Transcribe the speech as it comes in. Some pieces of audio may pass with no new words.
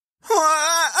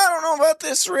about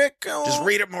this, Rick. Oh, just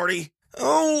read it, Morty.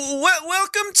 Oh,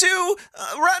 welcome to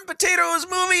Rotten Potatoes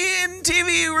Movie and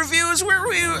TV Reviews, where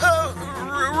we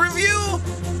review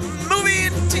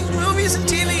movies and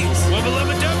TVs.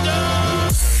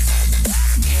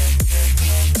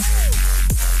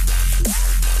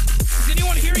 Is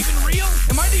anyone here even real?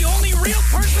 Am I the only real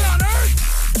person on Earth?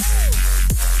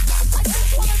 I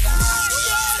just want to die! We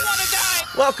all want to die!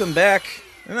 Welcome back.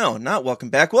 No, not welcome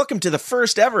back. Welcome to the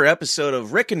first ever episode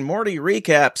of Rick and Morty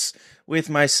Recaps with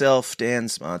myself, Dan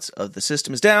Smots of the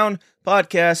System is Down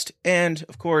podcast, and,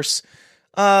 of course,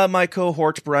 my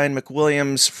cohort, Brian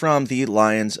McWilliams from the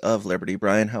Lions of Liberty.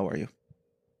 Brian, how are you?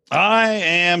 I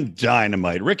am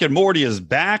dynamite. Rick and Morty is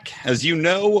back. As you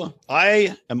know,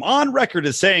 I am on record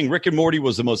as saying Rick and Morty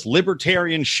was the most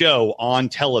libertarian show on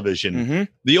television. Mm-hmm.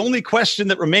 The only question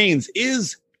that remains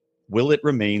is, will it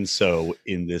remain so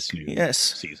in this new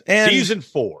season? Season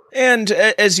 4. And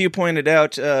as you pointed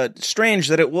out, strange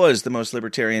that it was the most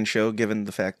libertarian show, given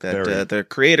the fact that the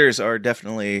creators are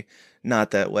definitely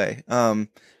not that way.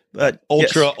 But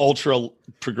ultra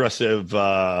progressive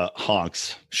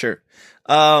honks. Sure.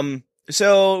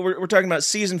 So we're talking about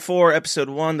season 4, episode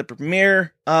 1, the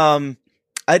premiere. I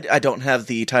don't have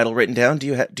the title written down.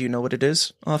 Do you know what it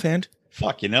is offhand?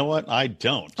 Fuck, you know what? I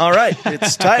don't. All right.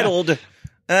 It's titled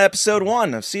episode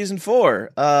 1 of season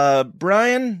 4.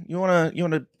 Brian, you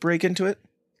wanna break into it?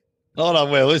 Hold on,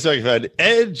 wait. Let's talk about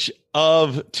Edge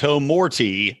of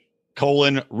Tomorty,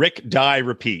 Rick Die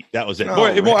Repeat. That was it.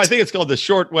 Oh, more, I think it's called the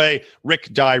short way,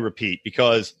 Rick Die Repeat,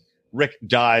 because Rick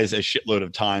dies a shitload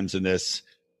of times in this.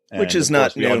 Which is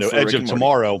not known for Edge Rick of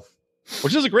Tomorrow,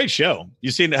 which is a great show.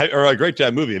 You've seen, or a great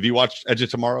movie. Have you watched Edge of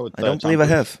Tomorrow? I don't believe I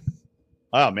have.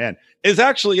 Oh man, it's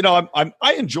actually, I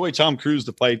enjoy Tom Cruise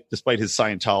despite his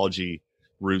Scientology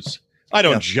roots. I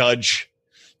don't judge,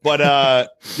 but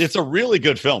it's a really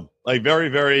good film. Like very,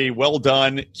 very well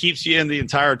done. Keeps you in the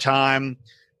entire time.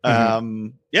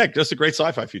 Yeah, just a great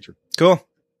sci-fi feature. Cool.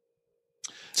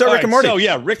 So Rick and Morty. So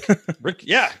Rick,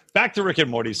 back to Rick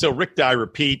and Morty. So Rick Die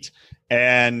Repeat,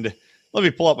 and let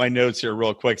me pull up my notes here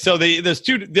real quick. So there's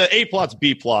the A plots,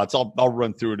 B plots. I'll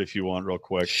run through it if you want real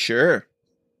quick. Sure.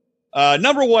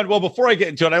 Number one. Well, before I get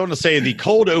into it, I want to say the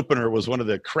cold opener was one of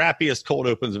the crappiest cold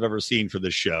opens I've ever seen for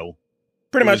this show.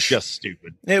 Pretty much just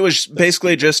stupid. It was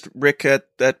basically just Rick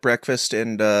at breakfast,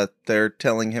 and they're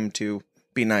telling him to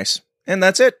be nice, and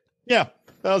that's it. Yeah.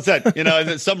 That was that, and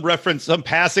then some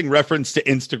passing reference to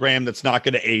Instagram that's not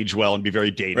going to age well and be very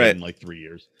dated in like 3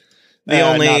 years. The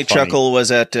only chuckle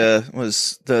was at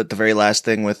was the very last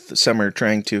thing with Summer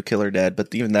trying to kill her dad,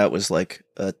 but even that was like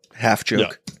a half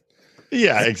joke.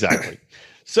 Yeah, exactly.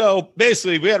 So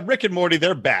basically, we had Rick and Morty.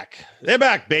 They're back. They're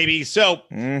back, baby. So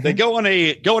they go on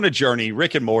a journey.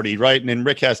 Rick and Morty, right? And then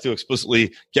Rick has to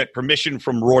explicitly get permission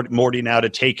from Morty now to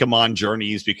take him on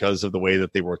journeys because of the way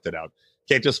that they worked it out.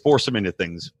 Can't just force them into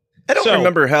things. I don't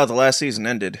remember how the last season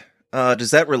ended. Does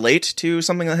that relate to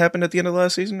something that happened at the end of the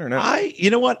last season or not?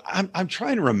 You know what? I'm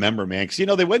trying to remember, man, because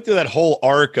they went through that whole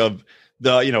arc of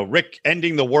the Rick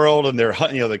ending the world and they're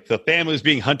the family's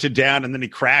being hunted down, and then he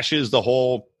crashes the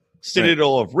whole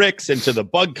citadel of Ricks into the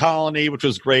bug colony, which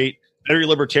was great. Very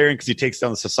libertarian because he takes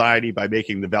down the society by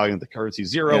making the value of the currency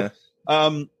zero.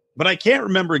 Yeah. But I can't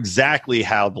remember exactly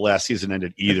how the last season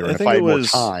ended either. I think I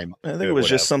think it was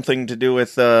just something to do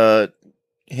with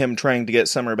him trying to get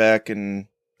Summer back, and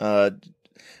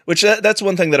which that's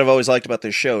one thing that I've always liked about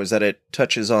this show is that it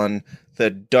touches on the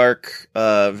dark,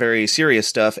 very serious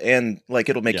stuff, and like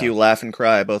it'll make you laugh and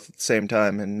cry both at the same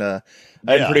time. And I'm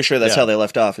pretty sure that's how they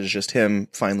left off, is just him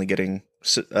finally getting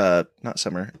not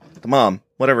Summer, the mom,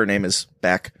 whatever her name is,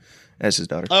 back as his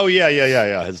daughter. Oh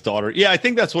yeah, his daughter. Yeah, I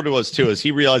think that's what it was too. Is he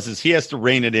realizes he has to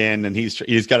rein it in, and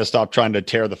he's got to stop trying to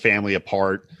tear the family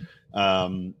apart.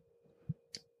 But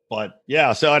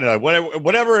yeah, so I don't know.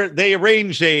 Whatever they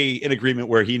arranged an agreement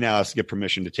where he now has to get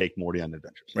permission to take Morty on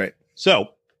adventures. Right. So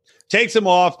takes him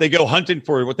off. They go hunting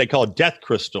for what they call death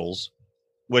crystals,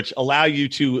 which allow you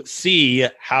to see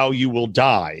how you will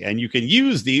die, and you can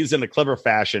use these in a clever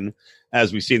fashion,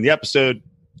 as we see in the episode,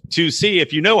 to see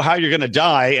if you know how you're going to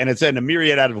die. And it's in a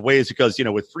myriad out of ways because,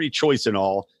 with free choice and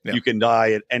all, you can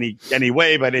die at any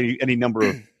way by any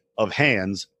number of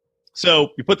hands.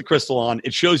 So you put the crystal on,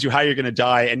 it shows you how you're going to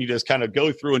die, and you just kind of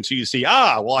go through until you see,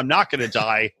 I'm not going to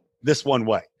die this one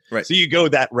way. Right. So you go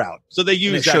that route. So they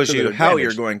use that. It shows you how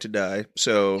you're going to die.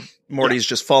 So Morty's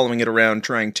just following it around,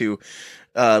 trying to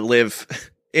live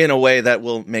in a way that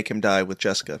will make him die with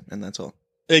Jessica, and that's all.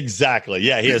 Exactly.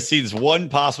 Yeah, he sees one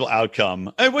possible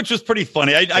outcome, which was pretty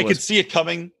funny. I could see it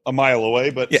coming a mile away,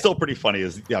 but still pretty funny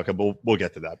as the outcome. We'll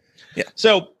get to that. Yeah.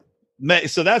 So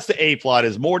that's the A plot,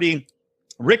 is Morty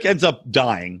Rick ends up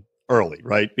dying early,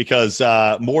 right? Because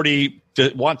Morty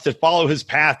wants to follow his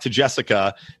path to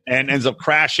Jessica and ends up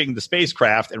crashing the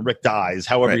spacecraft, and Rick dies.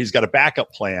 However, he's got a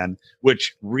backup plan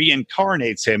which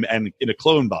reincarnates him and in a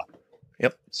clone body.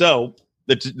 Yep. So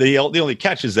the only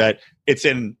catch is that it's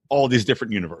in all these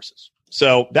different universes.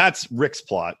 So that's Rick's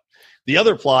plot. The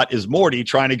other plot is Morty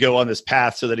trying to go on this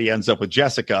path so that he ends up with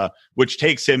Jessica, which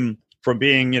takes him from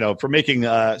being, from making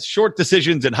short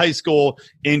decisions in high school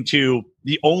into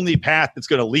the only path that's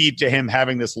going to lead to him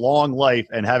having this long life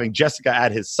and having Jessica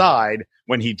at his side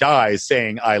when he dies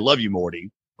saying, "I love you,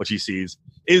 Morty," which he sees,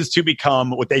 is to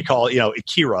become what they call,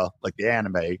 Akira, like the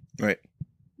anime. Right.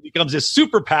 He becomes this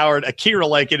super-powered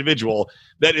Akira-like individual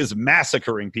that is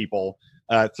massacring people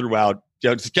throughout,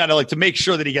 just kind of like to make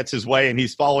sure that he gets his way, and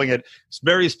he's following it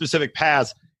very specific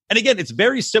paths. And again, it's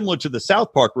very similar to the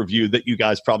South Park review that you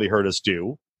guys probably heard us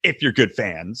do, if you're good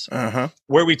fans,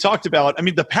 where we talked about,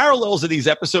 the parallels of these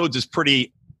episodes is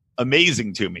pretty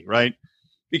amazing to me, right?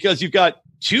 Because you've got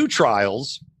two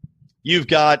trials, you've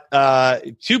got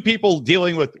two people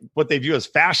dealing with what they view as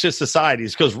fascist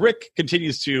societies, because Rick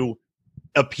continues to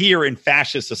appear in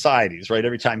fascist societies, right?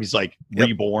 Every time he's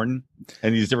reborn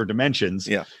in these different dimensions.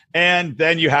 Yeah. And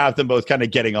then you have them both kind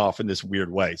of getting off in this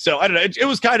weird way. So I don't know. It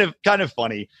was kind of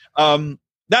funny.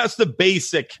 That's the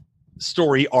basic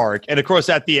story arc. And of course,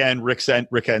 at the end, Rick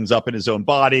ends up in his own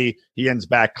body. He ends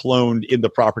back cloned in the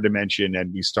proper dimension,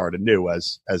 and we start anew,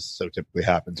 as so typically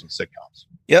happens with sitcoms.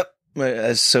 Yep.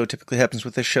 As so typically happens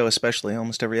with this show, especially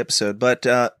almost every episode. But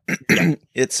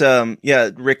it's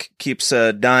Rick keeps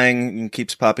dying and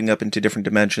keeps popping up into different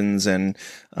dimensions, and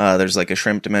there's like a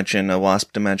shrimp dimension, a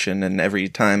wasp dimension, and every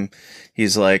time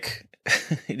he's like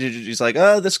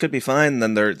oh, this could be fine,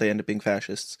 and then they end up being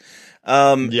fascists.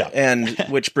 And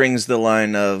which brings the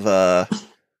line of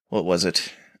what was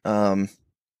it?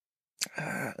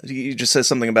 You just said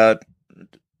something about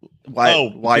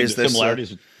why is this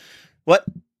similarities? What?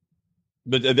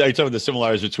 But are you talking about the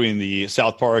similarities between the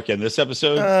South Park and this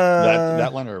episode?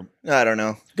 That one, or I don't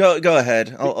know. Go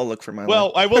ahead. I'll look for my.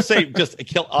 Well, I will say just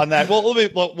on that. Well,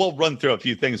 we'll run through a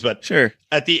few things, but sure.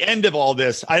 At the end of all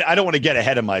this, I don't want to get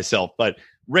ahead of myself, but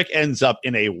Rick ends up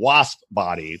in a wasp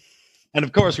body, and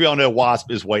of course, we all know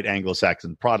wasp is white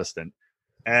Anglo-Saxon Protestant,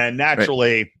 and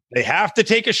naturally they have to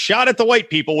take a shot at the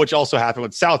white people, which also happened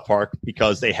with South Park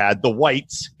because they had the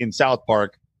whites in South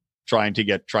Park trying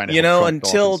to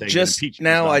until just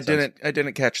now I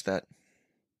didn't catch that.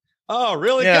 Oh,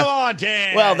 really? Yeah. Come on,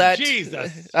 Dan. Well,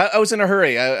 Jesus. I was in a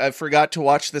hurry. I forgot to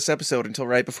watch this episode until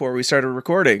right before we started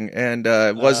recording, and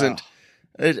wasn't.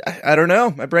 I don't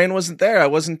know. My brain wasn't there. I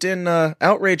wasn't in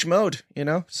outrage mode,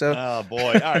 So. Oh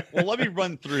boy! All right. Well, let me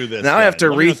run through this. Now I have to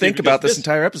rethink about this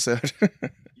entire episode.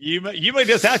 You might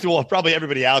just have to. Well, probably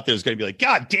everybody out there is going to be like,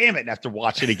 "God damn it!" After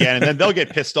watching it again, and then they'll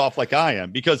get pissed off like I am,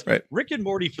 because Rick and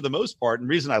Morty, for the most part, and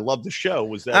the reason I love the show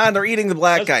was that they're eating the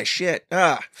black guy. Shit.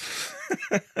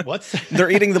 What's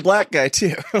they're eating the black guy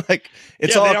too.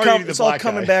 It's all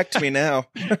coming back to me now.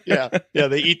 yeah.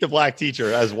 They eat the black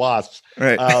teacher as wasps.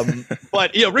 Right.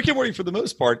 But Rick and Morty, for the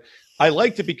most part, I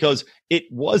liked it because it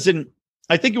wasn't.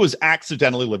 I think it was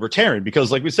accidentally libertarian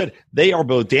because, like we said, they are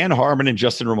both Dan Harmon and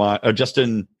Justin Raimondo.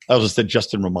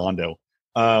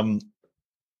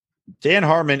 Dan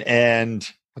Harmon and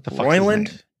what the fuck?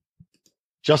 Roiland?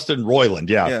 Justin Roiland.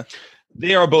 Yeah.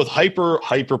 They are both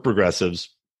hyper progressives.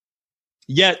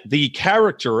 Yet the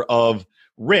character of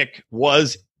Rick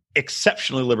was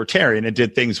exceptionally libertarian and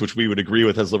did things which we would agree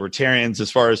with as libertarians,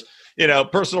 as far as,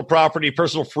 personal property,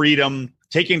 personal freedom,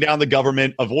 taking down the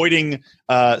government, avoiding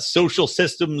social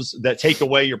systems that take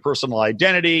away your personal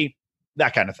identity,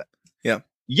 that kind of thing. Yeah.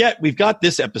 Yet we've got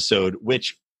this episode,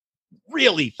 which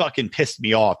really fucking pissed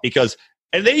me off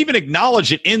and they even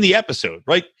acknowledge it in the episode,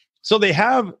 right? So they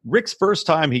have Rick's first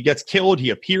time he gets killed. He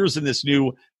appears in this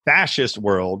new fascist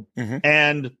world,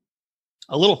 and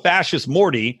a little fascist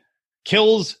Morty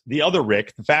kills the other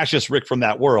Rick, the fascist Rick from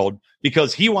that world,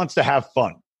 because he wants to have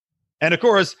fun. And of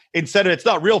course, instead of, it's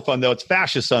not real fun though, it's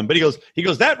fascist fun. But he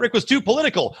goes, that Rick was too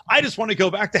political. I just want to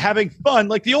go back to having fun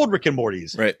like the old Rick and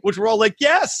Mortys, right? Which we're all like,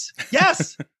 yes,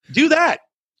 do that.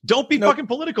 Don't be fucking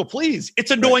political, please. It's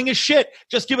annoying as shit.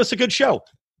 Just give us a good show.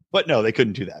 But no, they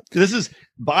couldn't do that. This is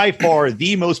by far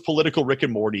the most political Rick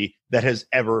and Morty that has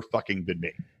ever fucking been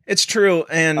made. It's true.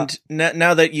 And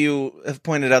now that you have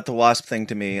pointed out the wasp thing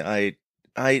to me, I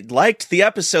liked the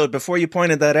episode before you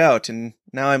pointed that out, and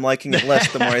now I'm liking it less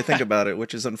the more I think about it,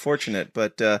 which is unfortunate.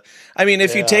 But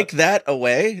if you take that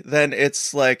away, then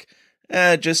it's like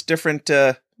just different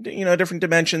different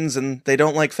dimensions, and they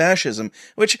don't like fascism,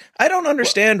 which I don't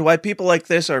understand why people like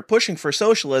this are pushing for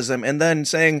socialism and then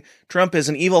saying Trump is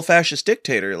an evil fascist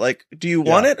dictator. Like, do you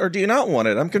want it or do you not want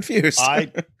it? I'm confused.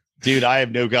 Dude, I have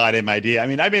no goddamn idea. I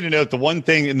mean, I made a note. The one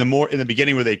thing in the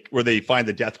beginning where they find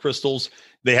the death crystals,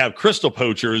 they have crystal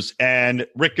poachers, and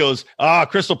Rick goes,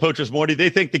 crystal poachers, Morty.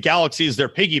 They think the galaxy is their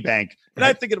piggy bank. And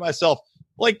I'm thinking to myself,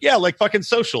 like fucking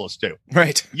socialists do.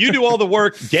 Right. You do all the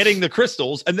work getting the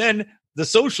crystals, and then the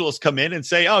socialists come in and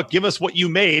say, "Oh, give us what you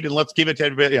made, and let's give it to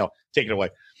everybody. Take it away."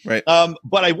 Right.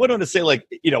 But I would want to say,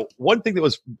 one thing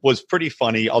that was pretty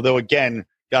funny, although again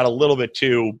got a little bit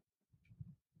too.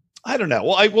 I don't know.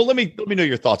 Well, let me know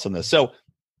your thoughts on this. So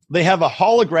they have a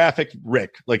holographic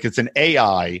Rick, like it's an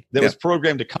AI that was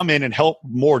programmed to come in and help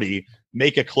Morty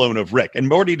make a clone of Rick. And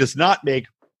Morty does not make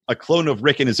a clone of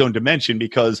Rick in his own dimension,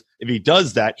 because if he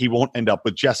does that, he won't end up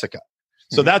with Jessica.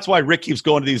 So that's why Rick keeps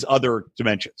going to these other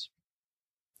dimensions.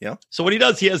 Yeah. So what he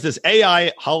does, he has this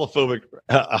AI holographic.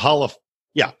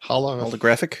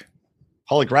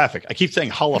 Holographic. I keep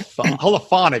saying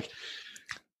holophonic.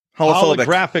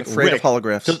 Holographic. Afraid Rick. Of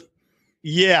holographs.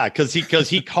 Yeah, because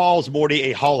he calls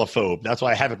Morty a holophobe. That's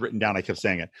why I have it written down. I kept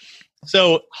saying it.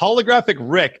 So holographic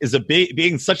Rick is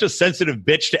being such a sensitive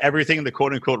bitch to everything in the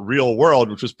quote unquote real world,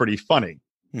 which was pretty funny.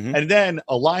 Mm-hmm. And then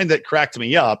a line that cracked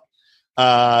me up,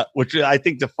 which I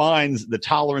think defines the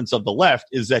tolerance of the left,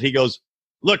 is that he goes,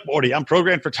 "Look, Morty, I'm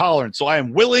programmed for tolerance, so I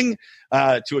am willing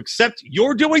to accept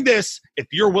you're doing this if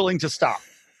you're willing to stop."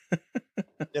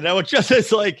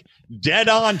 It's like dead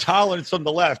on tolerance from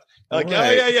the left. Like,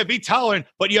 right. Oh, yeah, be tolerant,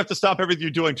 but you have to stop everything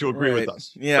you're doing to agree with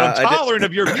us. Yeah, I'm tolerant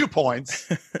of your viewpoints.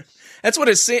 That's what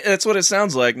it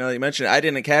sounds like. Now that you mention it, I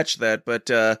didn't catch that, but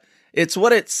it's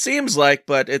what it seems like.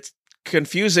 But it's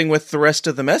confusing with the rest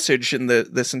of the message in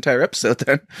this entire episode.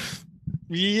 Then,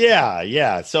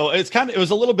 yeah. So it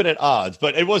was a little bit at odds,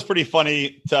 but it was pretty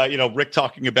funny to Rick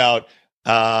talking about.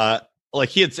 Like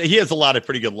he has a lot of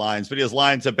pretty good lines, but he has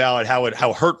lines about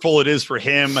how hurtful it is for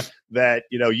him that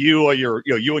you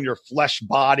and your flesh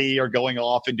body are going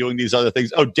off and doing these other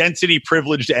things. Oh, density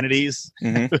privileged entities,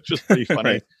 which was pretty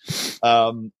funny. Right.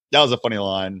 That was a funny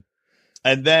line.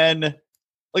 And then,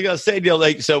 like I was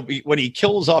saying, so when he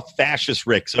kills off fascist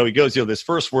Rick, so he goes, this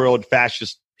first world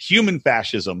fascist, human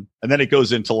fascism, and then it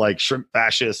goes into like shrimp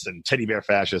fascists and teddy bear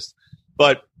fascists.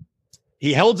 But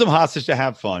he held them hostage to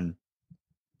have fun.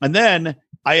 And then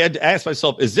I had to ask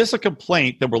myself, is this a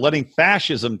complaint that we're letting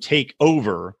fascism take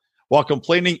over while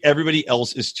complaining everybody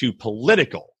else is too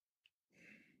political?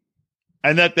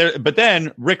 And but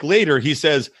then Rick later, he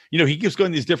says, he keeps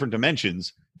going these different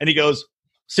dimensions, and he goes,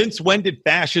 since when did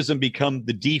fascism become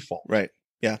the default? Right.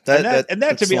 Yeah. That's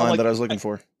to me, line that I was looking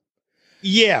for.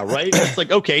 Yeah. Right. It's like,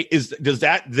 okay, does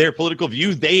that their political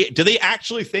view? Do they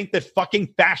actually think that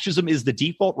fucking fascism is the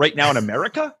default right now in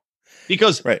America?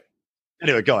 Because right.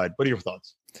 Anyway, go ahead. What are your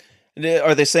thoughts?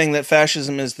 Are they saying that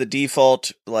fascism is the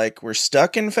default, like we're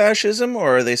stuck in fascism,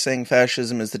 or are they saying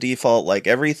fascism is the default, like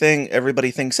everybody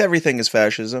thinks everything is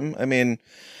fascism? I mean,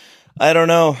 I don't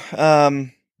know.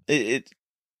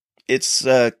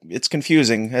 It's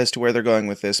confusing as to where they're going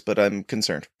with this, but I'm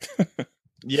concerned.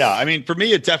 Yeah, I mean, for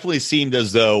me, it definitely seemed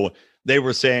as though they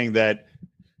were saying that,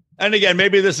 and again,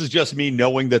 maybe this is just me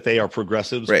knowing that they are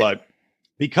progressives, right. But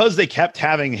because they kept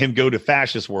having him go to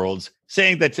fascist worlds,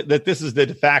 saying that this is the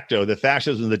de facto, the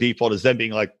fascism, the default is them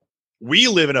being like, we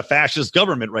live in a fascist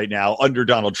government right now under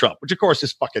Donald Trump, which of course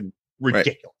is fucking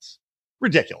ridiculous. Right.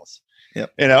 Ridiculous.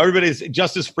 Yep. Everybody's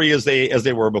just as free as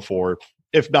they were before,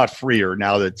 if not freer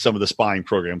now that some of the spying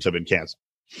programs have been canceled.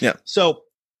 Yeah. So,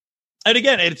 and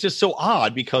again, it's just so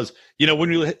odd because,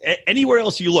 when you anywhere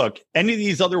else you look, any of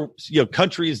these other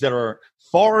countries that are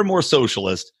far more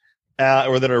socialist,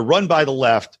 or that are run by the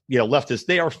left, leftists,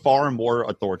 they are far more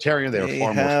authoritarian. They are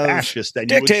far more fascist than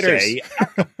dictators. You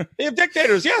would say. They have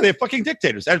dictators. Yeah, they have fucking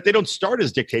dictators. They don't start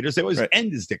as dictators. They always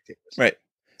end as dictators. Right.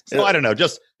 So I don't know.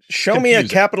 Just show me a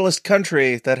capitalist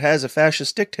country that has a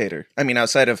fascist dictator. I mean,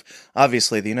 outside of,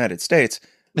 obviously, the United States.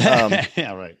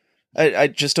 Yeah, right. I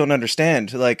just don't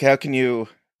understand. Like, how can you...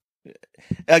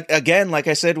 Again, like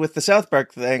I said with the South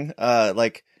Park thing,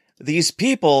 these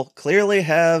people clearly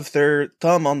have their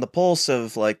thumb on the pulse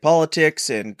of like politics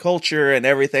and culture and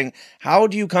everything. How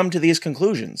do you come to these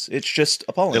conclusions? It's just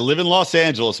appalling. They live in Los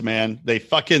Angeles, man. They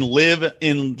fucking live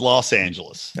in Los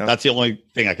Angeles. No. That's the only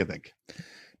thing I can think.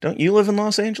 Don't you live in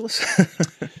Los Angeles?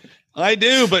 I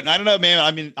do, but I don't know, man. I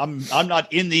mean, I'm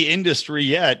not in the industry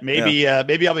yet. Maybe I'll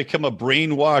become a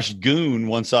brainwashed goon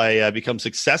once I become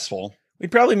successful.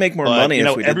 We'd probably make more money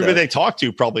if we did everybody that. they talk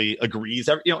to probably agrees.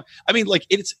 I mean, like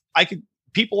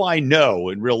people I know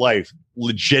in real life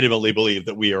legitimately believe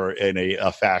that we are in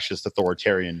a fascist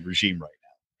authoritarian regime right now.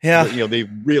 Yeah. You know, they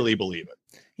really believe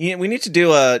it. Yeah, we need to do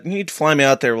you need to fly me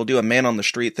out there. We'll do a man on the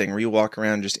street thing where you walk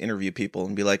around and just interview people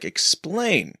and be like,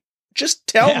 explain. Just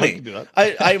tell me.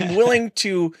 I'm willing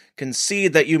to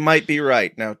concede that you might be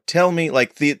right. Now tell me,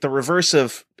 like the reverse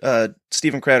of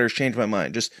Stephen Crowder's changed my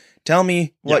mind. Just tell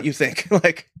me what you think.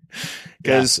 Like,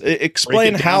 because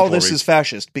explain how this is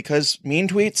fascist, because mean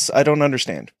tweets, I don't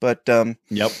understand. But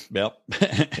Yep. Yeah.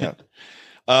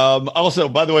 Also,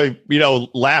 by the way, you know,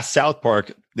 last South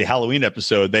Park, the Halloween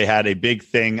episode, they had a big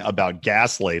thing about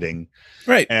gaslighting.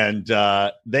 Right. And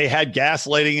they had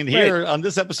gaslighting in here on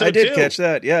this episode. I did catch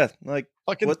that. Yeah. Like,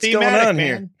 fucking what's going on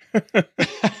here?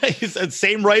 He said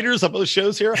same writers on both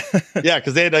shows here. Yeah.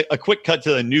 Cause they had a quick cut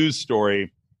to the news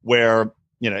story where,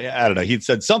 you know, I don't know. He'd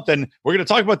said something. We're going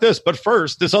to talk about this, but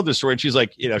first, this other story. And she's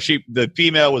like, you know, the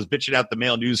female was bitching out the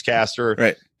male newscaster.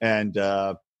 Right. And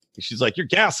she's like, you're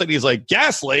gaslighting. He's like,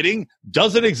 gaslighting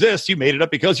doesn't exist. You made it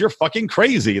up because you're fucking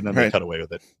crazy. And then they cut away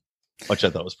with it, which I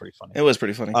thought was pretty funny. It was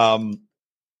pretty funny.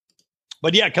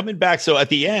 But yeah, coming back. So at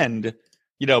the end,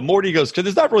 you know, Morty goes, because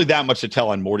there's not really that much to tell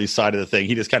on Morty's side of the thing.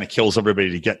 He just kind of kills everybody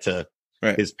to get to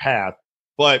his path.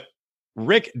 But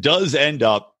Rick does end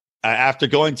up, after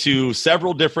going to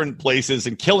several different places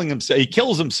and killing himself, he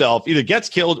kills himself, either gets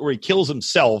killed or he kills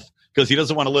himself because he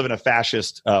doesn't want to live in a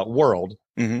fascist world.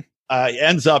 Mm-hmm. He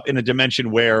ends up in a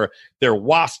dimension where they're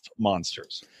wasp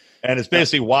monsters. And it's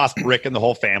basically Wasp, Rick, and the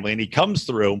whole family. And he comes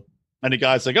through, and the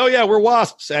guy's like, oh, yeah, we're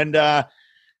wasps. And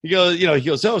he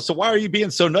goes, oh, so why are you being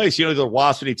so nice? You know, the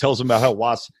wasps, and he tells them about how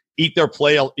wasps eat their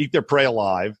prey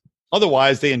alive.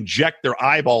 Otherwise, they inject their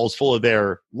eyeballs full of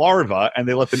their larvae, and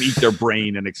they let them eat their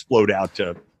brain and explode out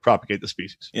to propagate the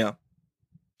species. Yeah.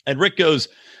 And Rick goes,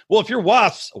 well, if you're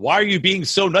wasps, why are you being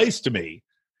so nice to me?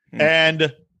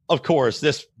 And, of course,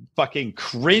 this fucking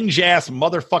cringe-ass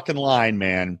motherfucking line,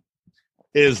 man,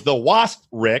 is the wasp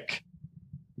Rick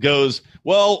goes,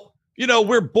 well, you know,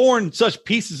 we're born such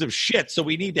pieces of shit, so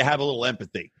we need to have a little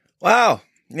empathy. Wow.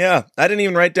 Yeah. I didn't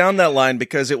even write down that line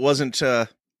because it wasn't...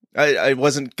 I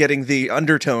wasn't getting the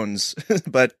undertones,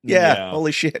 but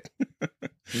holy shit.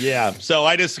 Yeah. So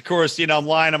I just, of course, you know, I'm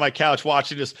lying on my couch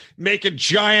watching this, making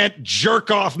giant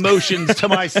jerk off motions to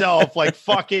myself, like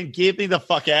fucking get me the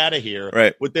fuck out of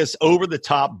here with this over the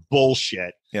top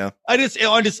bullshit. Yeah. I'm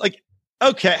just like,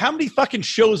 okay, how many fucking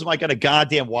shows am I going to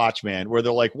goddamn watch, man, where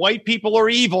they're like, white people are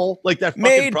evil, like that fucking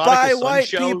made by Sun white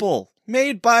show. people,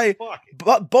 made by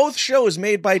both shows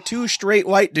made by two straight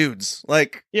white dudes.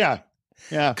 Like, yeah.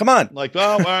 Come on. Like,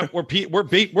 well, we're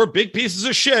big pieces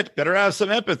of shit. Better have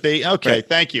some empathy. Okay,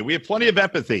 thank you. We have plenty of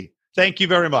empathy. Thank you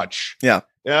very much. Yeah.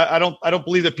 I don't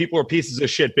believe that people are pieces of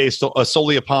shit based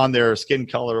solely upon their skin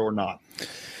color or not.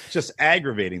 It's just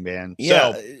aggravating, man.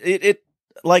 Yeah. So,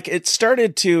 it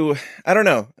started to, I don't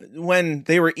know, when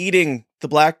they were eating the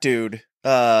black dude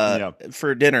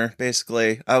for dinner,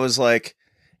 basically, I was like,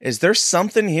 is there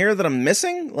something here that I'm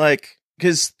missing? Like,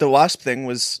 because the wasp thing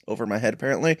was over my head,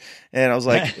 apparently. And I was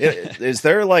like, is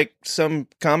there like some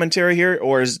commentary here,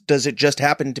 or does it just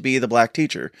happen to be the black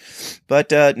teacher?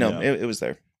 But no, it was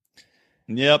there.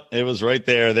 Yep, it was right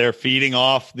there. They're feeding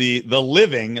off the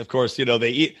living. Of course, you know,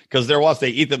 they eat, because they're wasps, they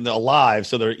eat them alive.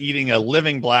 So they're eating a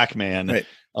living black man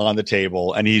on the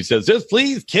table. And he says, just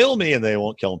please kill me. And they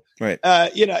won't kill him. Right.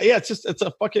 It's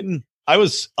a fucking... I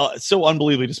was so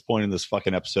unbelievably disappointed in this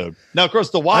fucking episode. Now, of course,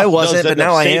 the wasp I wasn't, but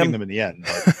now I am. Them in the end.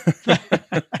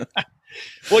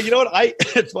 Well, you know what?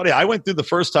 It's funny. I went through the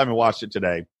first time and watched it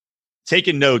today,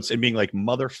 taking notes and being like,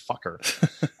 motherfucker.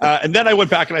 And then I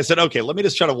went back and I said, okay, let me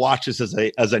just try to watch this as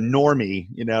a normie,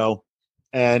 you know.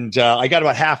 And I got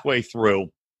about halfway through.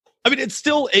 I mean, it's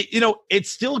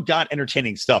still got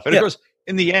entertaining stuff. And of course,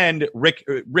 in the end, Rick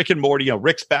and Morty, you know,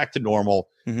 Rick's back to normal.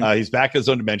 Mm-hmm. He's back in his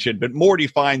own dimension. But Morty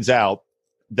finds out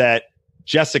that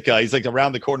Jessica, he's like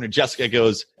around the corner. And Jessica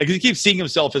goes, because he keeps seeing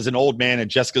himself as an old man, and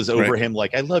Jessica's over him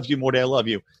like, I love you, Morty, I love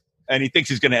you. And he thinks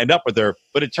he's going to end up with her.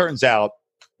 But it turns out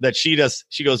that she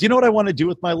goes, you know what I want to do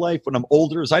with my life when I'm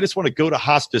older is I just want to go to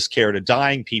hospice care to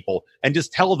dying people and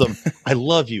just tell them I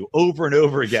love you over and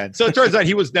over again. So it turns out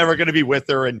he was never going to be with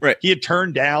her. And he had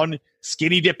turned down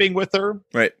skinny dipping with her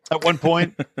at one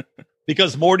point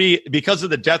because Morty, because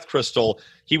of the death crystal,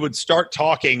 he would start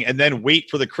talking and then wait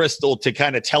for the crystal to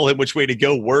kind of tell him which way to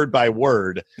go word by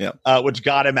word, which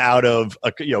got him out of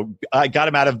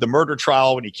the murder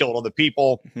trial when he killed all the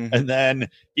people. Mm-hmm. And then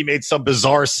he made some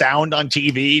bizarre sound on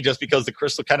TV just because the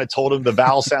crystal kind of told him the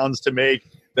vowel sounds to make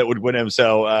that would win him.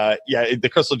 So the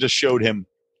crystal just showed him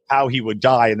how he would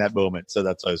die in that moment. So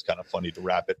that's always kind of funny to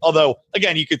wrap it. Although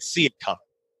again, you could see it coming.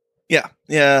 Yeah.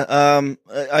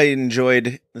 I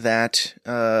enjoyed that.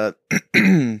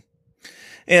 And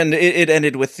it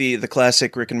ended with the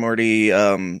classic Rick and Morty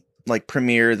like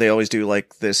premiere. They always do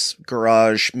like this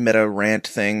garage meta rant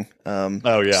thing.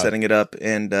 Setting it up,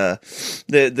 and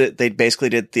they basically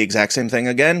did the exact same thing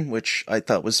again, which I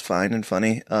thought was fine and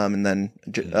funny. And then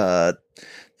the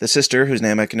sister, whose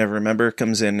name I can never remember,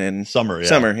 comes in and Summer,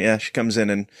 she comes in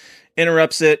and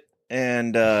interrupts it,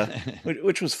 and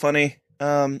which was funny.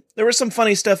 There was some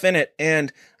funny stuff in it,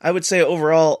 and I would say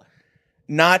overall,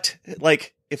 not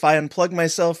like if I unplug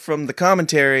myself from the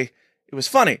commentary, it was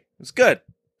funny. It was good.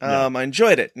 I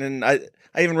enjoyed it, and I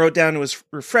even wrote down it was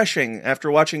refreshing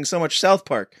after watching so much South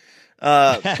Park.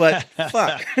 But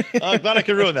fuck, I'm glad I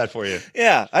could ruin that for you.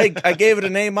 Yeah, I gave it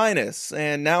an A-,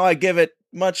 and now I give it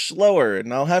much lower,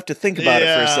 and I'll have to think about it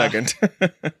for a second.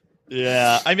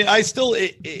 Yeah, I mean, I still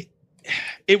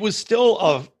it was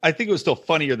still I think it was still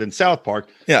funnier than South Park.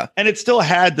 Yeah, and it still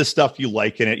had the stuff you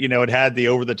like in it. You know, it had the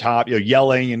over the top,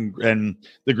 yelling and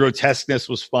the grotesqueness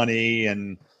was funny,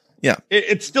 and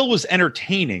it still was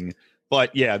entertaining.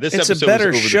 But yeah, this episode a better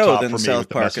was over show the top than for me South with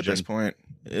the Park at messaging. this point.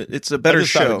 It's a better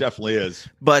show. It definitely is,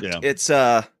 but it's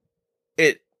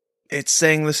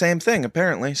saying the same thing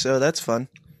apparently, so that's fun.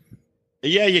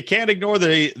 Yeah, you can't ignore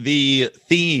the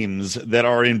themes that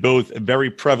are in both very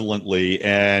prevalently,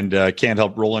 and can't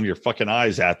help rolling your fucking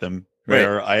eyes at them.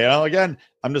 Where I'm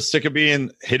just sick of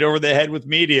being hit over the head with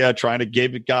media trying to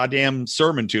give a goddamn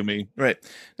sermon to me. Right.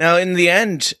 Now, in the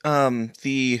end,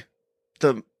 the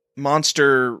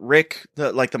monster Rick,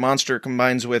 the monster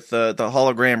combines with the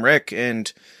hologram Rick,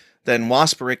 and then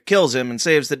Wasp Rick kills him and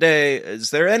saves the day.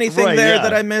 Is there anything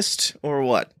that I missed, or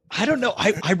what? I don't know.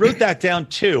 I wrote that down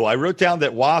too. I wrote down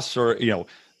that wasps are,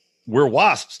 we're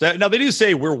wasps. Now they do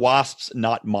say we're wasps,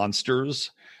 not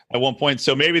monsters at one point.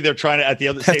 So maybe they're trying to, at the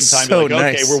same time, so be like,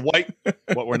 nice. Okay, we're white,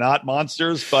 but we're not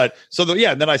monsters. But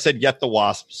and then I said, yet the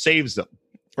wasp saves them.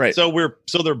 Right. So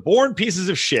they're born pieces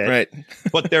of shit, right?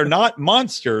 But they're not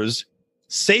monsters,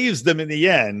 saves them in the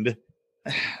end.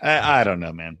 I don't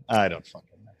know, man. I don't fucking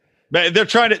know. But they're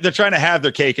trying to have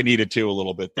their cake and eat it too a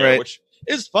little bit there, right. Which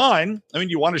is fine. I mean,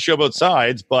 you want to show both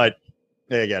sides, but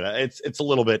again, it's a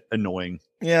little bit annoying.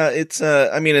 Yeah, it's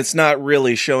it's not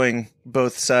really showing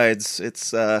both sides.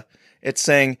 It's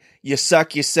saying you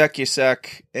suck,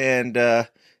 and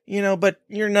but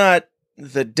you're not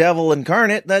the devil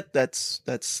incarnate. That's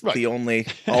right. The only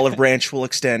olive branch will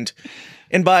extend.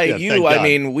 And by you, I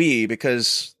mean we,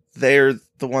 because they're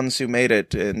the ones who made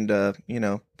it, and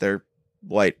they're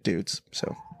white dudes.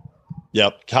 So.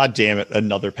 Yep. God damn it.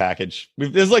 Another package.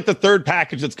 This is like the third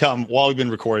package that's come while we've been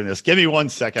recording this. Give me 1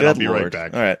 second. I'll be right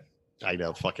back. All right. I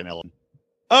know. Fucking Ellen.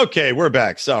 Okay. We're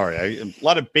back. Sorry. A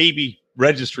lot of baby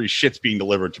registry shit's being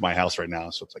delivered to my house right now.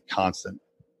 So it's like constant.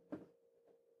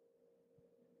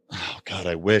 Oh, God.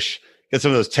 I wish. Get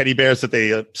some of those teddy bears that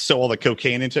they sew all the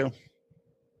cocaine into.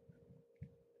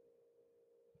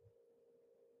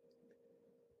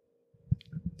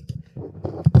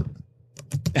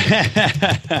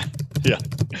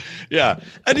 Yeah.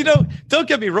 And don't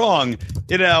get me wrong,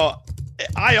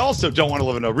 I also don't want to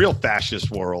live in a real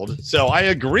fascist world. So I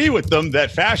agree with them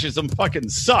that fascism fucking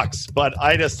sucks, but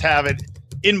I just have it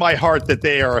in my heart that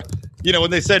they are,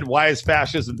 when they said, why is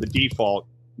fascism the default?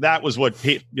 That was what,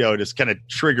 just kind of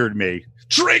triggered me.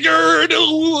 So I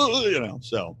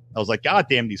was like, God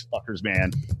damn these fuckers,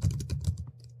 man.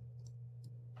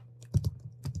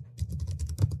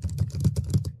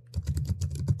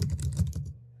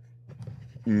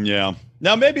 Yeah.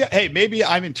 Now, maybe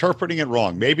I'm interpreting it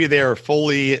wrong. Maybe they're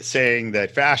fully saying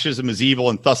that fascism is evil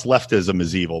and thus leftism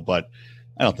is evil, but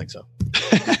I don't think so.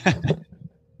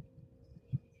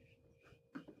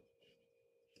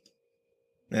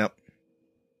 Yep.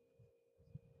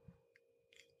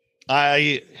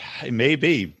 I may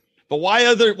be, but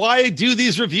why do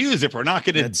these reviews if we're not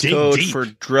going to dig code deep for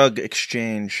drug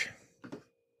exchange?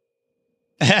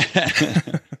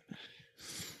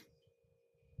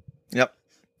 Yep.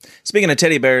 Speaking of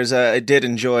teddy bears, I did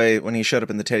enjoy when he showed up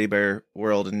in the teddy bear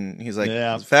world, and he's like,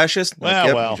 fascist?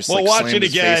 Well, we'll watch it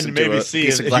again. Maybe see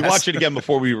if you watch it again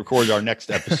before we record our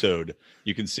next episode.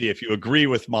 You can see if you agree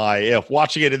with if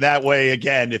watching it in that way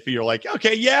again, if you're like,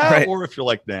 okay, yeah, right. Or if you're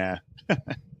like, nah.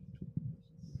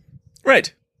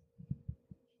 Right.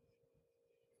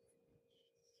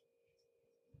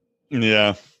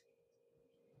 Yeah.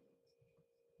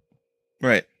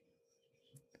 Right.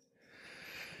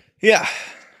 Yeah.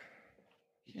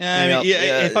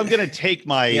 If I'm going to take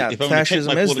my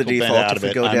fascism is the default if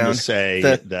we go down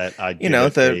that I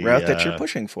the route that you're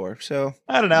pushing for. So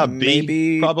I don't know,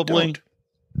 maybe probably. Don't.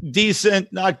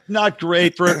 decent, not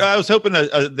great. I was hoping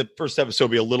the first episode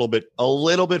would be a little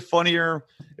bit funnier.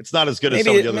 It's not as good as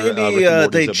some of the other. Maybe Rick and Mortys they that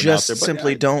have been just out there, but,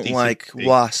 simply don't decent. like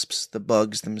wasps, the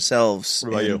bugs themselves.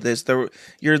 What about you?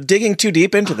 You're digging too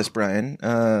deep into this, Brian.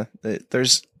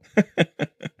 There's.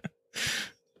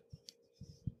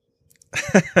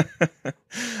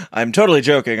 I'm totally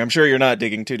joking. I'm sure you're not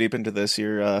digging too deep into this.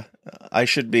 I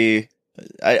should be.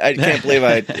 I can't believe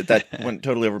that went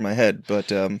totally over my head,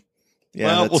 but yeah.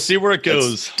 Well, we'll see where it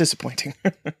goes. Disappointing.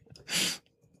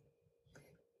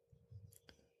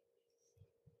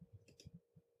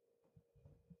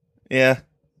 Yeah.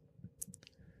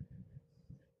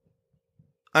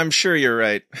 I'm sure you're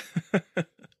right.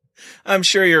 I'm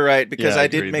sure you're right, because I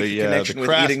did make a connection with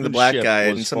eating the black guy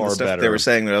and some of the stuff they were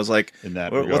saying that I was like,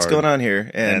 what's going on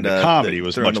here? And the comedy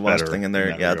was throwing much the wasp better thing in there.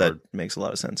 in that Yeah, regard. that makes a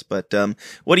lot of sense. But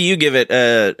what do you give it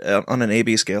on an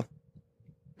A/B scale?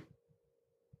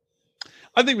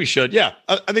 I think we should. Yeah,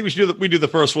 I think we do the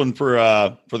first one for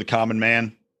the common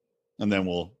man, and then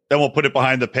we'll put it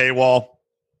behind the paywall.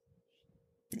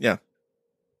 Yeah.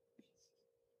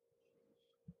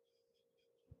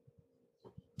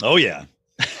 Oh yeah.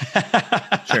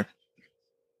 Sure.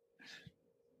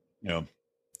 Yeah.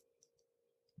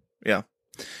 Yeah.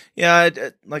 Yeah.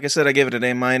 Like I said, I gave it an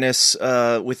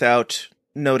A- without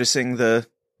noticing the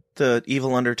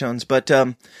evil undertones. But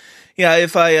yeah,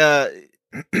 if I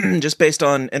just based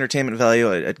on entertainment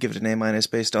value, I'd give it an A-.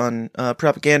 Based on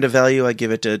propaganda value, I'd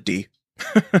give it a D.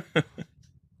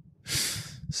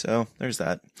 So there's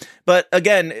that. But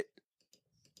again,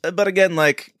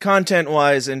 like content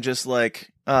wise and just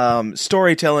like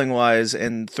storytelling wise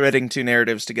and threading two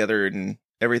narratives together and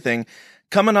everything,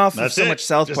 coming off of so much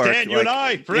South Just Park, Dan, you and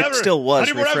I, forever. it still was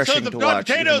refreshing to watch.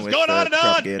 Potatoes with, going on and on.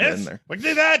 propaganda in there. We can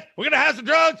do that. We're gonna have some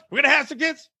drugs. We're gonna have some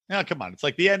kids. Now, come on. It's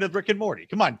like the end of Rick and Morty.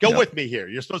 Come on, go with me here.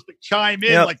 You're supposed to chime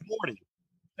in like Morty.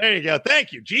 There you go.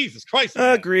 Thank you. Jesus Christ.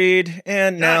 Agreed.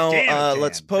 And God now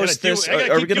let's post this. Are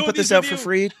we going to put this out for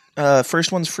free?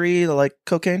 First one's free, like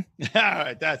cocaine. All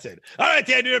right, that's it. All right,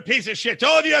 Dan, you're a piece of shit. To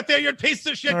all of you out there, you're a piece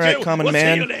of shit all right, too. Common we'll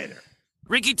Man. see you later.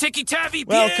 Ricky Ticky Tavi.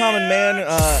 Well, Common Man,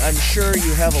 I'm sure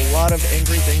you have a lot of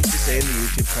angry things to say in the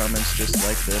YouTube comments, just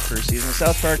like the first season of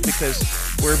South Park, because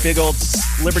we're big old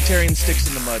libertarian sticks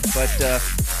in the mud. But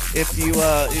if you're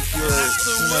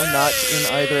not in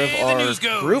either of our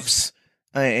groups,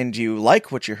 and you like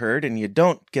what you heard and you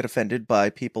don't get offended by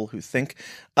people who think,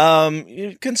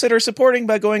 you consider supporting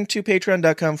by going to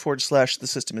patreon.com/The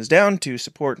System Is Down to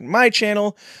support my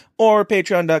channel, or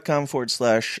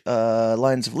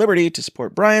patreon.com/Lions of Liberty to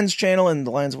support Brian's channel and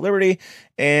the Lions of Liberty,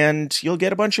 and you'll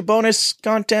get a bunch of bonus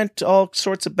content, all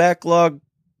sorts of backlog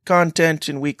content,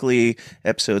 and weekly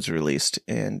episodes released,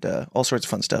 and all sorts of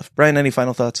fun stuff. Brian, any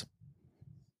final thoughts?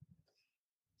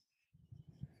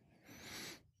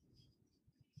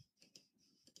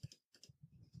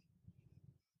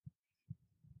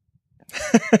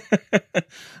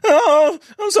 Oh,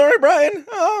 I'm sorry, Brian.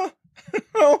 Oh,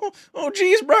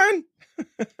 geez, Brian.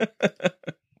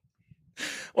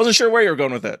 Wasn't sure where you were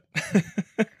going with that.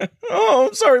 Oh,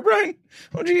 I'm sorry, Brian.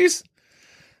 Oh, geez.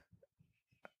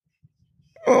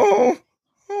 Oh.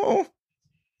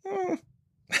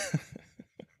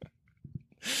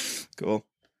 Cool.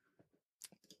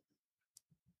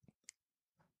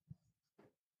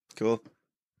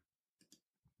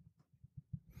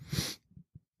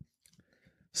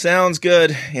 Sounds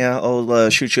good. Yeah, I'll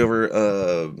shoot you over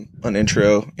an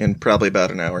intro in probably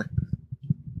about an hour.